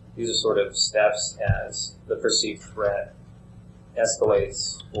this, these are sort of steps as the perceived threat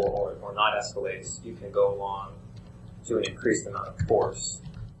escalates or not escalates. You can go along to an increased amount of force.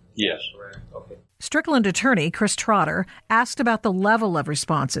 Yes. Correct. Okay. Strickland attorney Chris Trotter asked about the level of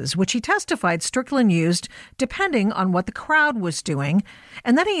responses, which he testified Strickland used depending on what the crowd was doing.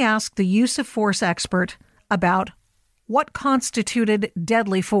 And then he asked the use of force expert about what constituted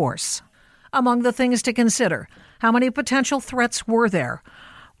deadly force. Among the things to consider, how many potential threats were there?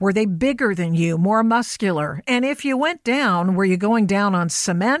 Were they bigger than you, more muscular? And if you went down, were you going down on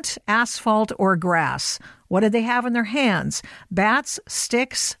cement, asphalt, or grass? What did they have in their hands? Bats,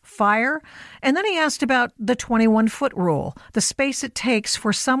 sticks, fire? And then he asked about the 21-foot rule, the space it takes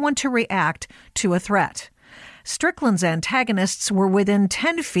for someone to react to a threat. Strickland's antagonists were within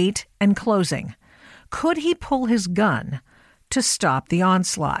 10 feet and closing. Could he pull his gun to stop the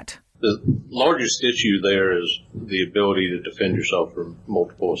onslaught? The largest issue there is the ability to defend yourself from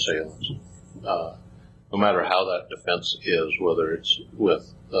multiple assailants. No matter how that defense is, whether it's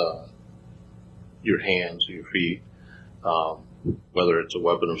with your hands or your feet, whether it's a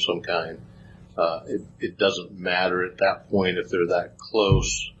weapon of some kind, it doesn't matter at that point if they're that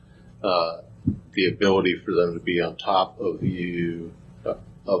close. The ability for them to be on top of you,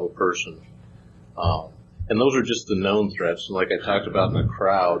 of a person. And those are just the known threats. And like I talked about in the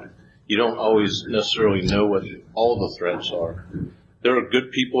crowd, you don't always necessarily know what all the threats are. There are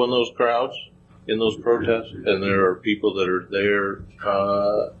good people in those crowds, in those protests, and there are people that are there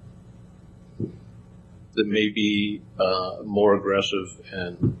that may be more aggressive.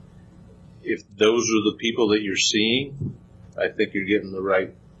 And if those are the people that you're seeing, I think you're getting the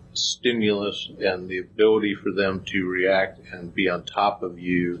right stimulus, and the ability for them to react and be on top of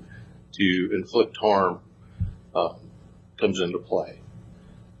you to inflict harm comes into play.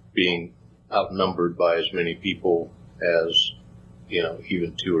 Being outnumbered by as many people as,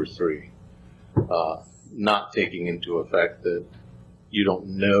 even 2 or 3. Not taking into effect that you don't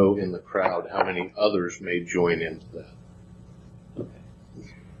know in the crowd how many others may join into that. Okay.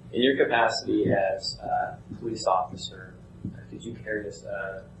 In your capacity as a police officer, did you carry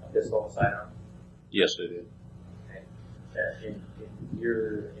a pistol, a sidearm? Yes, I did. Okay. In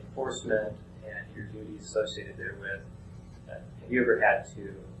your enforcement and your duties associated therewith, have you ever had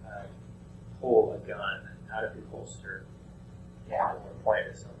to pull a gun out of your holster and point it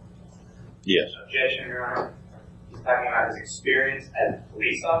at someone? Yes. Objection, Your Honor. He's talking about his experience as a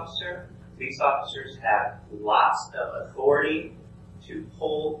police officer. Police officers have lots of authority to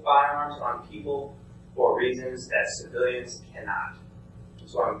pull firearms on people for reasons that civilians cannot.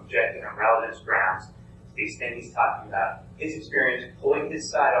 So I'm objecting on relevance grounds to the extent he's talking about his experience pulling his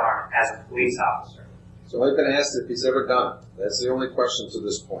sidearm as a police officer. So I've been asked if he's ever done it. That's the only question to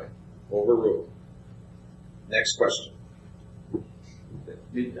this point. Overruled. Next question.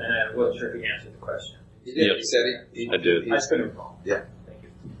 And I wasn't sure if he answered the question. He did. Yep. He said he I did. I couldn't recall. Yeah. Thank you.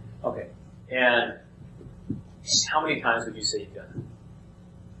 Okay. And how many times would you say you've done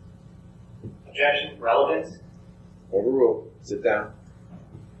it? Objection, relevance. Overruled. Sit down.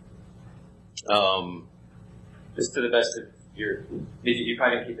 Just to the best of your... You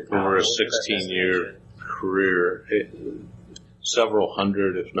probably didn't keep it Over a 16-year career, several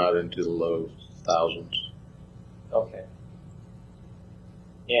hundred, if not into the low thousands. Okay.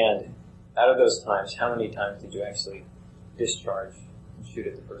 And out of those times, how many times did you actually discharge and shoot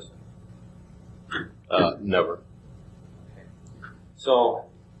at the person? Never. Okay. So,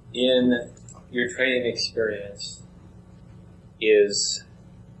 in your training experience, is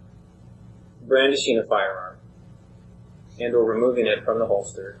brandishing a firearm and or removing it from the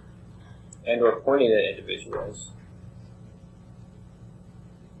holster and or pointing at individuals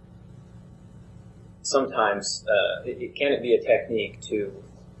sometimes it can be a technique to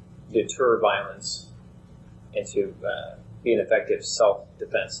deter violence and to be an effective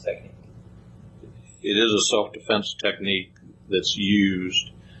self-defense technique? It is a self-defense technique that's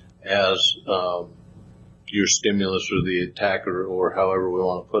used as your stimulus, or the attacker, or however we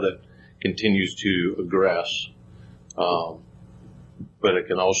want to put it, continues to aggress. But it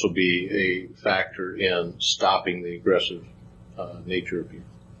can also be a factor in stopping the aggressive nature of people.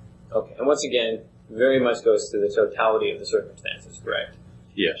 Okay, and once again, very much goes to the totality of the circumstances, correct?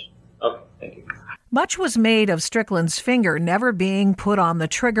 Yes. Okay, thank you. Much was made of Strickland's finger never being put on the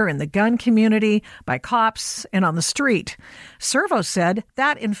trigger in the gun community, by cops, and on the street. Servo said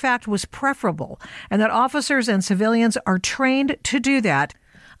that, in fact, was preferable, and that officers and civilians are trained to do that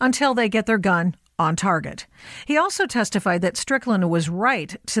until they get their gun on target. He also testified that Strickland was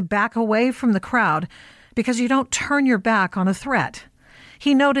right to back away from the crowd because you don't turn your back on a threat.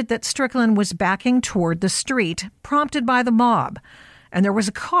 He noted that Strickland was backing toward the street, prompted by the mob, and there was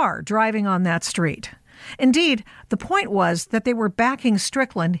a car driving on that street. Indeed, the point was that they were backing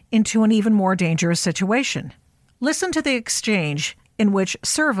Strickland into an even more dangerous situation. Listen to the exchange in which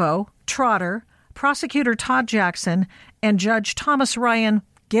Servo, Trotter, Prosecutor Todd Jackson, and Judge Thomas Ryan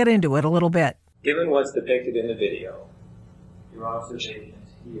get into it a little bit. Given what's depicted in the video, your observations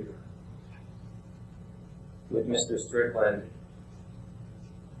here with Mr. Strickland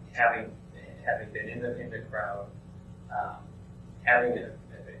having been in the crowd, having a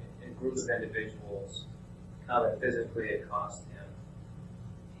group of individuals come and physically accost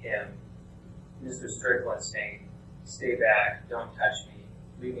him, Mr. Strickland saying, "Stay back, don't touch me,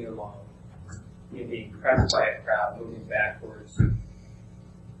 leave me alone," him being pressed by a crowd, moving backwards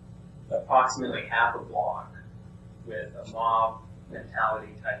approximately half a block with a mob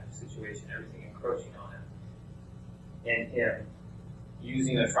mentality type of situation, everything encroaching on him, and him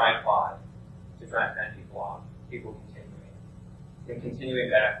using a tripod to try and fend people off, people continuing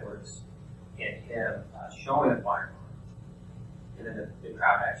backwards, and him showing a firearm, and then the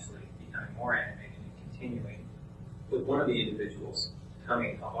crowd actually becoming more animated and continuing, with one of the individuals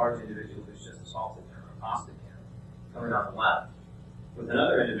coming, a large individual who's just assaulted him or accosted him, coming on the left, with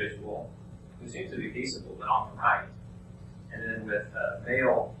another individual who seems to be peaceable but on the right, and then with a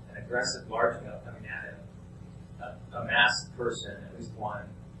male, an aggressive large male coming at him, a masked person, at least one,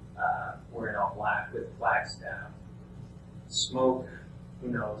 wearing all black with a flagstaff, smoke, who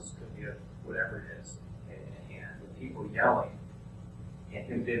knows, could be whatever it is, in a hand, with people yelling, and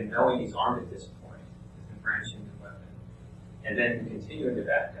him then knowing he's armed at this point, with him brandishing the weapon, and then continuing to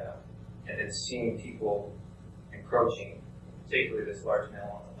back up, and then seeing people encroaching, particularly this large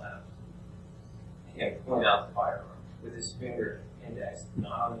male on the left, and pulling out the firearm with his finger index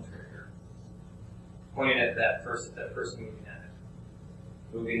not on the trigger, pointing at that person moving at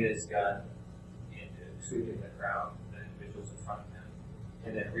it, moving his gun, and sweeping the crowd, the individuals in front of him,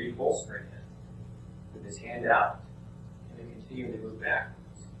 and then reholstering it with his hand out, and then continuing to move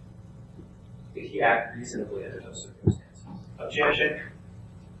backwards. Did he act reasonably under those circumstances? Objection.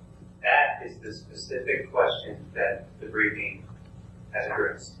 That is the specific question that the briefing has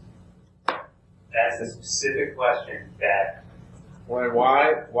addressed. That's the specific question that...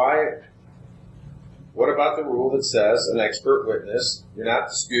 Why? What about the rule that says an expert witness, you're not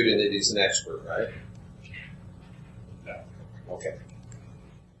disputing that he's an expert, right? No. Okay.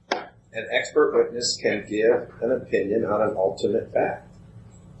 An expert witness can give an opinion on an ultimate fact.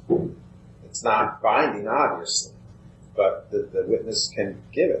 It's not binding, obviously, but the witness can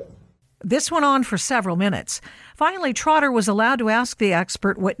give it. This went on for several minutes. Finally, Trotter was allowed to ask the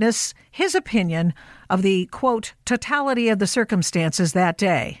expert witness his opinion of the, quote, totality of the circumstances that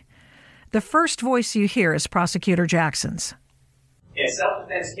day. The first voice you hear is Prosecutor Jackson's. In a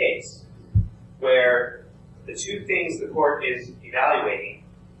self-defense case, where the two things the court is evaluating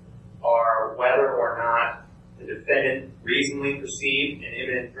are whether or not the defendant reasonably perceived an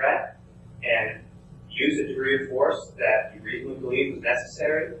imminent threat and used a degree of force that he reasonably believed was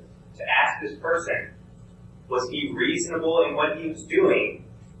necessary, to ask this person, was he reasonable in what he was doing,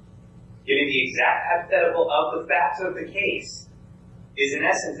 giving the exact hypothetical of the facts of the case, is in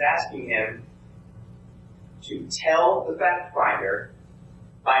essence asking him to tell the fact finder,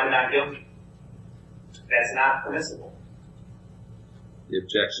 find him not guilty. That's not permissible. The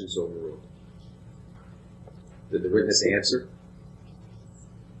objection's overruled. Did the witness answer?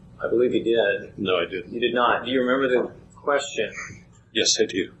 I believe he did. No, I didn't. You did not. Do you remember the question? Yes, I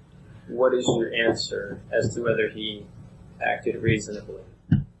do. What is your answer as to whether he acted reasonably?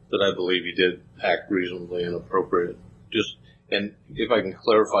 That I believe he did act reasonably and appropriate. And if I can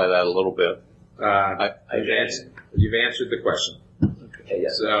clarify that a little bit. You've answered the question. Okay,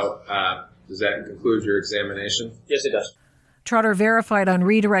 yes. So, does that conclude your examination? Yes, it does. Trotter verified on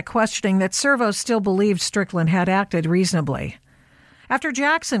redirect questioning that Servo still believed Strickland had acted reasonably. After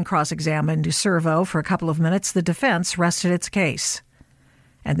Jackson cross-examined Servo for a couple of minutes, the defense rested its case.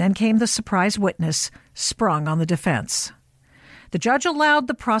 And then came the surprise witness sprung on the defense. The judge allowed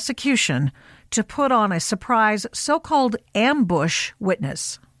the prosecution to put on a surprise so-called ambush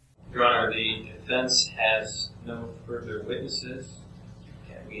witness. Your Honor, the defense has no further witnesses,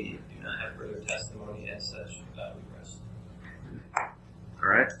 and we do not have further testimony as such. We rest. All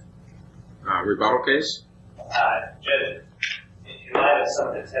right. Rebuttal case? Judge, in light of some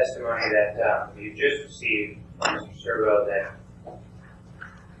of the testimony that you just received from Mr. Servo that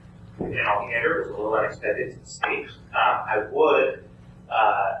in all candor, it was a little unexpected to the state. I would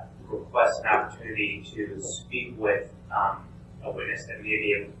request an opportunity to speak with a witness that may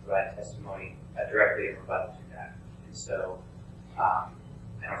be able to provide testimony directly in rebuttal to that. And so I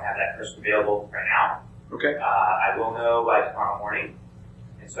don't have that person available right now. Okay. I will know by tomorrow morning,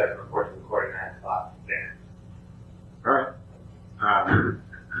 and so I can report to the court at 9 o'clock then. All right.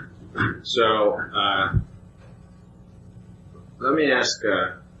 So, Let me ask,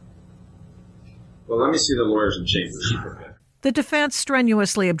 let me see the lawyers in chambers. The defense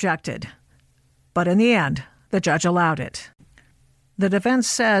strenuously objected, but in the end, the judge allowed it. The defense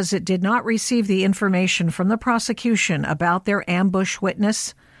says it did not receive the information from the prosecution about their ambush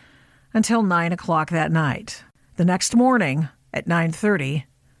witness until 9 o'clock that night. The next morning, at 9:30,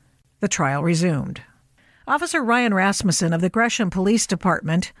 the trial resumed. Officer Ryan Rasmussen of the Gresham Police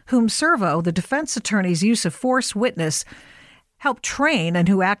Department, whom Servo, the defense attorney's use of force witness, helped train and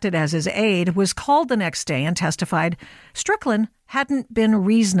who acted as his aide, was called the next day and testified Strickland hadn't been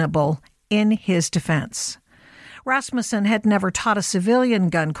reasonable in his defense. Rasmussen had never taught a civilian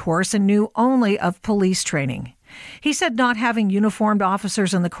gun course and knew only of police training. He said not having uniformed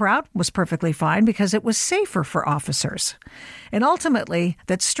officers in the crowd was perfectly fine because it was safer for officers. And ultimately,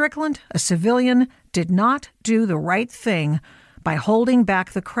 that Strickland, a civilian, did not do the right thing by holding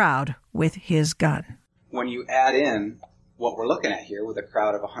back the crowd with his gun. When you add in what we're looking at here with a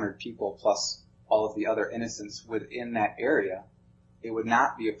crowd of 100 people plus all of the other innocents within that area, it would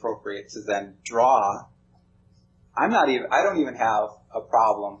not be appropriate to then draw. I don't even have a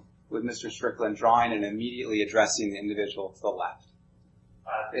problem with Mr. Strickland drawing and immediately addressing the individual to the left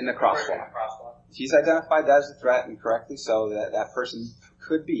in the crosswalk. He's identified that as a threat, and correctly so, that person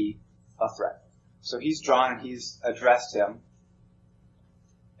could be a threat. So he's drawn and he's addressed him.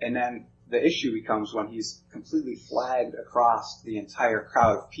 And then the issue becomes when he's completely flagged across the entire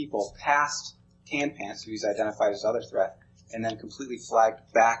crowd of people past Tan Pants, who he's identified as other threat, and then completely flagged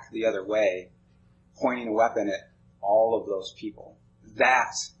back the other way, pointing a weapon at all of those people.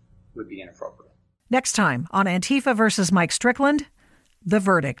 That would be inappropriate. Next time on Antifa versus Mike Strickland, the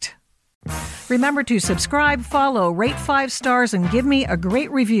verdict. Remember to subscribe, follow, rate 5 stars, and give me a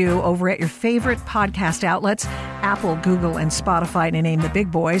great review over at your favorite podcast outlets, Apple, Google, and Spotify, to name the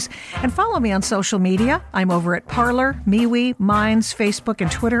big boys. And follow me on social media. I'm over at Parler, MeWe, Minds, Facebook,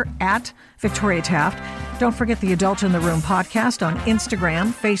 and Twitter at Victoria Taft. Don't forget the Adult in the Room podcast on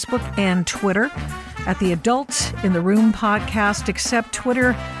Instagram, Facebook, and Twitter at the Adult in the Room podcast, except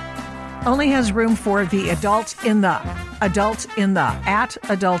Twitter only has room for the Adult in the.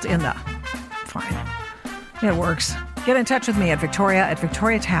 Fine. It works. Get in touch with me at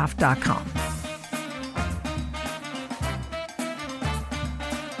victoriataft.com.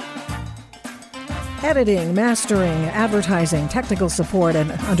 Editing, mastering, advertising, technical support,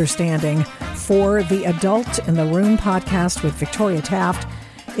 and understanding for the Adult in the Room podcast with Victoria Taft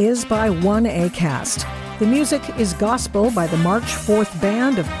is by 1ACast. The music is Gospel by the March 4th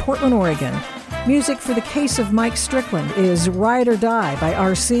Band of Portland, Oregon. Music for the case of Mike Strickland is Ride or Die by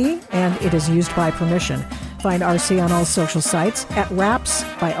RC, and it is used by permission. Find RC on all social sites at Raps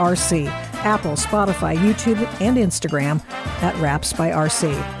by RC, Apple, Spotify, YouTube, and Instagram at Raps by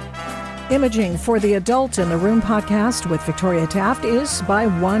RC. Imaging for the Adult in the Room podcast with Victoria Taft is by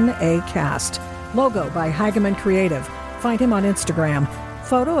 1ACast. Logo by Hageman Creative. Find him on Instagram.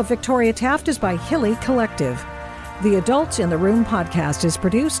 Photo of Victoria Taft is by Hilly Collective. The Adult in the Room podcast is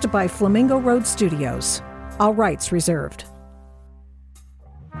produced by Flamingo Road Studios. All rights reserved.